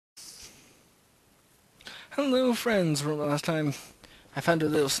Hello friends, from last time I found a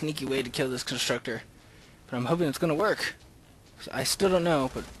little sneaky way to kill this constructor, but I'm hoping it's gonna work. I still don't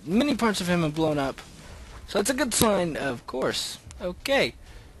know, but many parts of him have blown up, so that's a good sign, of course. Okay,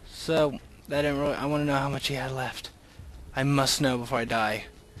 so that didn't really, I want to know how much he had left. I must know before I die.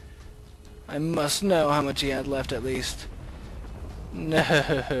 I must know how much he had left at least.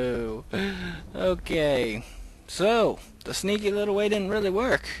 No. Okay, so the sneaky little way didn't really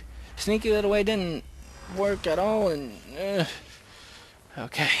work. Sneaky little way didn't work at all, and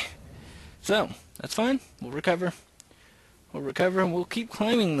okay, so that's fine. We'll recover, and we'll keep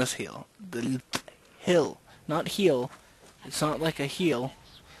climbing this hill. The hill, not heel. It's not like a heel,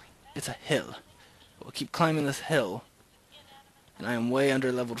 it's a hill. We'll keep climbing this hill, and I am way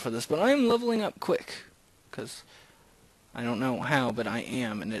under leveled for this, but I am leveling up quick because I don't know how, but I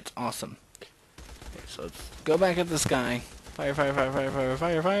am, and it's awesome. Okay, so let's go back at this guy. Fire, fire, fire, fire, fire,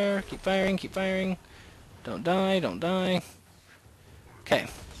 fire, fire. Keep firing, keep firing. Don't die, don't die. Okay.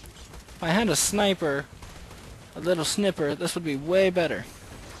 If I had a sniper, a little snipper, this would be way better.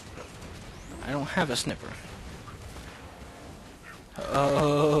 I don't have a snipper.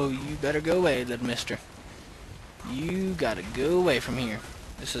 Oh, you better go away, little mister. You gotta go away from here.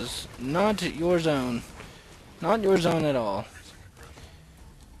 This is not your zone. Not your zone at all.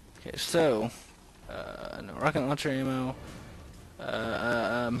 Okay, so, no rocket launcher ammo.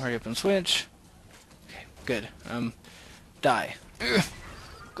 Hurry up and switch. Okay, good. Die. Ugh.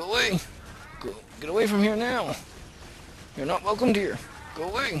 Go away. Get away from here now. You're not welcomed here. Go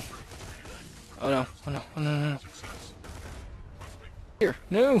away. Oh no. Oh no. Oh no, no, no. Here.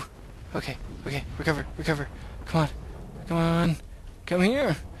 No. Okay. Okay. Recover. Recover. Come on. Come on. Come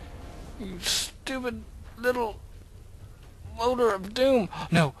here. You stupid little loader of doom.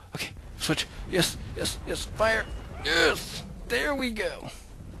 No. Okay. Switch. Yes. Yes. Yes. Fire. Yes. There we go.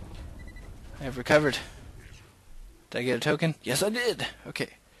 I have recovered. Did I get a token? Yes, I did. Okay.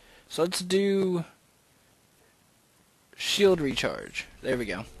 So let's do shield recharge. There we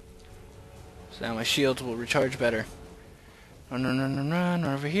go. So now my shields will recharge better. Run, run, run, run, run.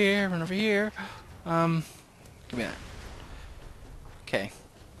 Run over here. Run over here. Give me that. Okay.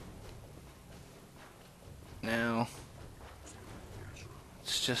 Now,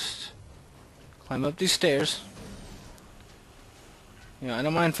 let's just climb up these stairs. You know, I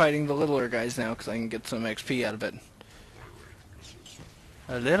don't mind fighting the littler guys now because I can get some XP out of it.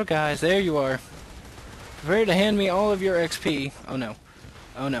 Little guys, there you are. Prepare to hand me all of your XP. Oh no.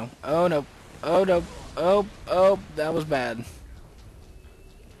 Oh no. Oh no. Oh no. Oh, that was bad.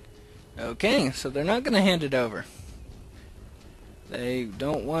 Okay, so they're not going to hand it over. They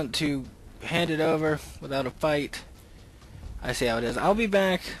don't want to hand it over without a fight. I see how it is. I'll be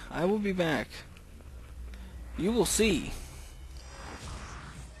back. I will be back. You will see.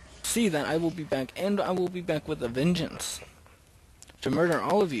 See that I will be back, and I will be back with a vengeance to murder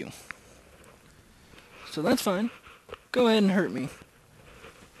all of you. So that's fine. Go ahead and hurt me.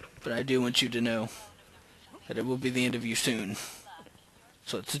 But I do want you to know that it will be the end of you soon.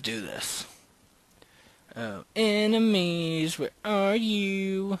 So let's do this. Oh, enemies, where are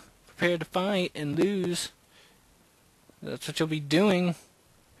you? Prepare to fight and lose. That's what you'll be doing.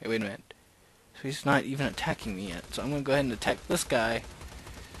 Hey, wait a minute. So he's not even attacking me yet. So I'm going to go ahead and attack this guy.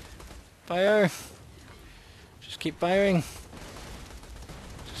 Fire! Just keep firing.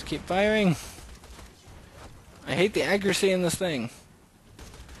 Just keep firing. I hate the accuracy in this thing.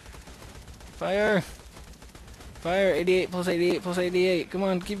 Fire! Fire! 88 plus 88 plus 88. Come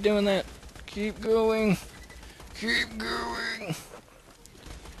on, keep doing that. Keep going. Keep going.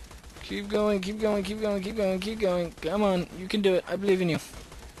 Keep going, keep going, keep going, keep going, keep going. Come on, you can do it. I believe in you.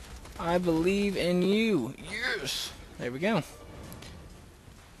 I believe in you. Yes! There we go.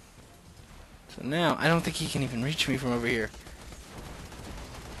 So now, I don't think he can even reach me from over here.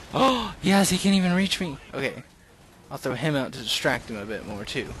 Oh, yes, he can even reach me. Okay, I'll throw him out to distract him a bit more,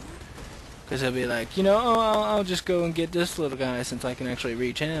 too. Because he'll be like, you know, oh, I'll just go and get this little guy since I can actually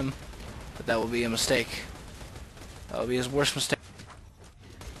reach him. But that will be a mistake. That will be his worst mistake.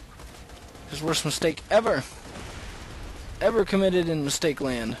 His worst mistake ever. Ever committed in mistake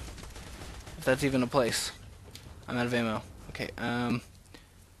land. If that's even a place. I'm out of ammo. Okay,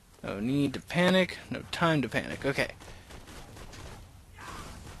 no need to panic. No time to panic. Okay.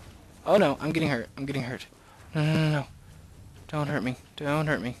 Oh no, I'm getting hurt. I'm getting hurt. No, no, no, no. Don't hurt me. Don't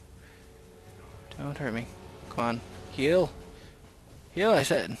hurt me. Don't hurt me. Come on. Heal. Heal, I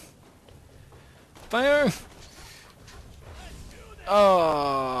said. Fire!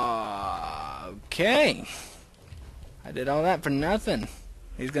 Oh, okay. I did all that for nothing.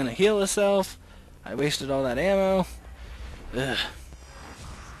 He's gonna heal himself. I wasted all that ammo. Ugh.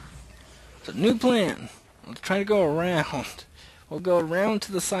 It's a new plan. Let's try to go around. We'll go around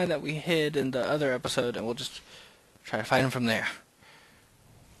to the side that we hid in the other episode, and we'll just try to fight him from there.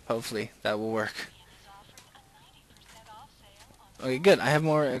 Hopefully, that will work. Okay, good. I have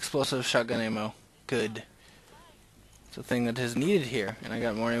more explosive shotgun ammo. Good. It's a thing that is needed here. And I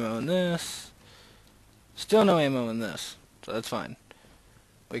got more ammo in this. Still no ammo in this. So that's fine.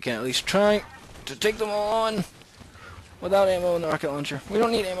 We can at least try to take them all on without ammo in the rocket launcher. We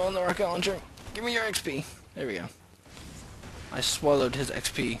don't need ammo in the rocket launcher. Give me your XP. There we go. I swallowed his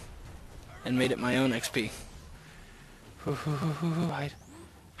XP and made it my own XP. Hide.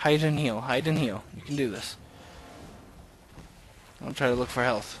 Hide and heal. Hide and heal. You can do this. I'll try to look for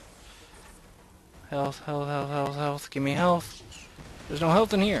health. Health, health, health, health, health. Give me health. There's no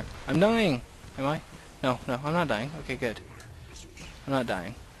health in here. I'm dying. Am I? No, I'm not dying. Okay, good. I'm not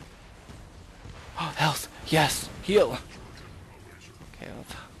dying. Oh, health. Yes. Heal. Okay,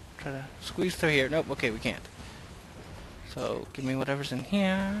 let's try to squeeze through here. Nope. Okay, we can't. So, give me whatever's in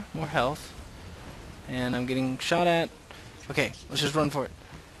here. More health. And I'm getting shot at. Okay, let's just run for it.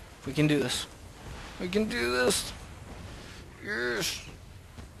 We can do this. We can do this. Yes.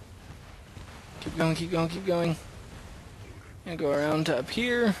 Keep going, keep going, keep going. And go around to up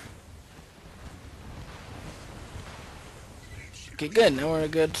here. Okay, good. Now we're in a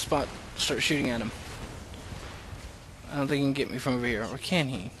good spot to start shooting at him. I don't think he can get me from over here. Or can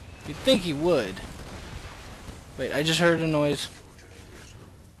he? You'd think he would. Wait, I just heard a noise.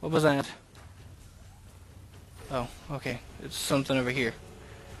 What was that? Oh, okay. It's something over here.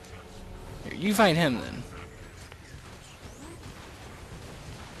 Here, you find him then.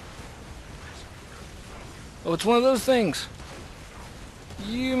 Oh, it's one of those things.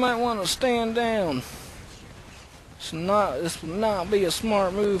 You might want to stand down. This will not be a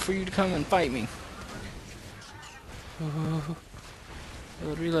smart move for you to come and fight me.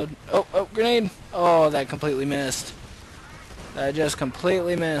 Reload, reload. Oh, grenade. Oh, that completely missed. That just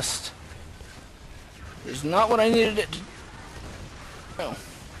completely missed. It's not what I needed it to. Oh.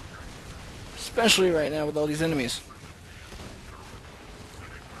 Especially right now with all these enemies.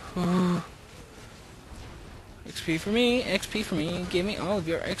 XP for me, XP for me. Give me all of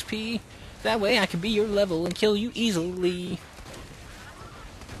your XP. That way I can be your level and kill you easily.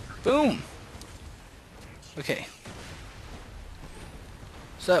 Boom. Okay.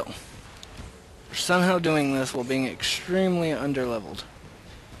 So, we're somehow doing this while being extremely underleveled.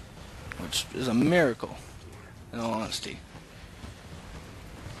 Which is a miracle, in all honesty.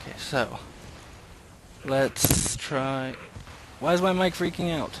 Okay, so, let's try. Why is my mic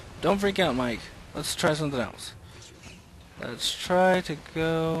freaking out? Don't freak out, Mike. Let's try something else. Let's try to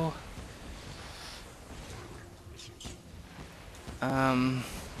go.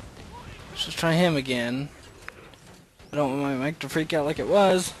 Let's just try him again. I don't want my mic to freak out like it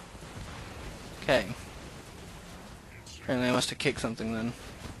was. Okay. Apparently I must have kicked something then.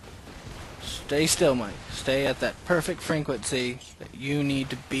 Stay still, Mike. Stay at that perfect frequency that you need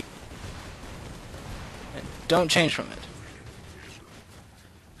to be. And don't change from it.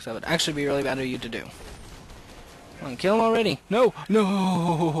 Because that would actually be really bad of you to do. Come on, kill him already. No!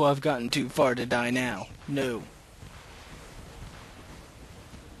 No! I've gotten too far to die now. No.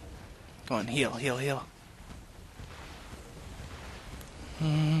 Come on, heal, heal, heal.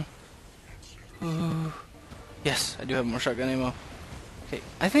 Yes, I do have more shotgun ammo. Okay,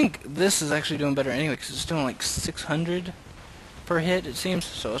 I think this is actually doing better anyway, because it's doing like 600 per hit, it seems.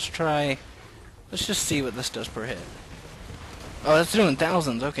 So let's try. Let's just see what this does per hit. Oh, that's doing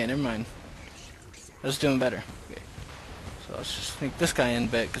thousands. Okay, never mind. That's doing better. Okay. So let's just sneak this guy in a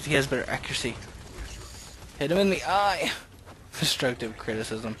bit, because he has better accuracy. Hit him in the eye. Destructive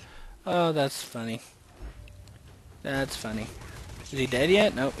criticism. Oh, that's funny. That's funny. Is he dead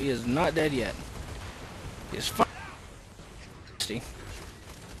yet? No, he is not dead yet. He is fine.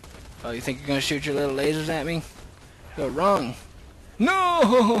 Oh, you think you're gonna shoot your little lasers at me? Go wrong.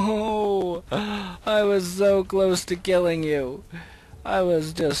 No! I was so close to killing you. I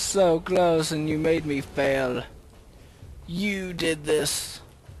was just so close and you made me fail. You did this.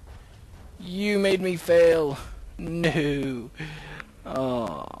 You made me fail. No.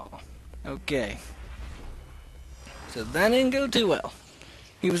 Oh. Okay. So that didn't go too well.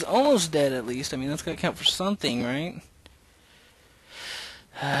 He was almost dead at least. I mean, that's gotta count for something, right?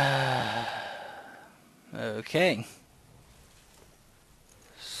 Okay.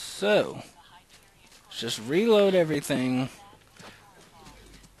 So, let's just reload everything.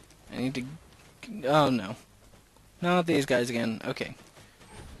 I need to. Oh no. Not these guys again. Okay.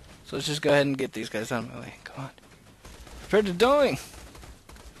 So let's just go ahead and get these guys out of my way. Come on. Prepare to die!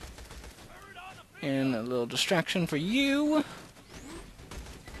 And a little distraction for you.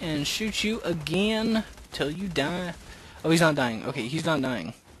 And shoot you again. till you die. Oh, he's not dying. Okay, he's not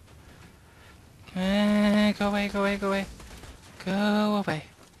dying. Go away, go away, go away. Go away.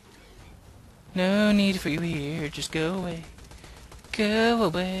 No need for you here, just go away. Go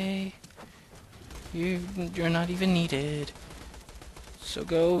away. You're not even needed. So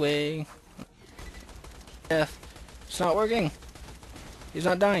go away. Death. It's not working. He's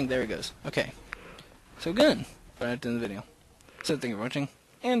not dying. There he goes. Okay. So good. But at the end of the video. So thank you for watching,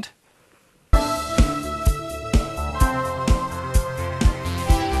 and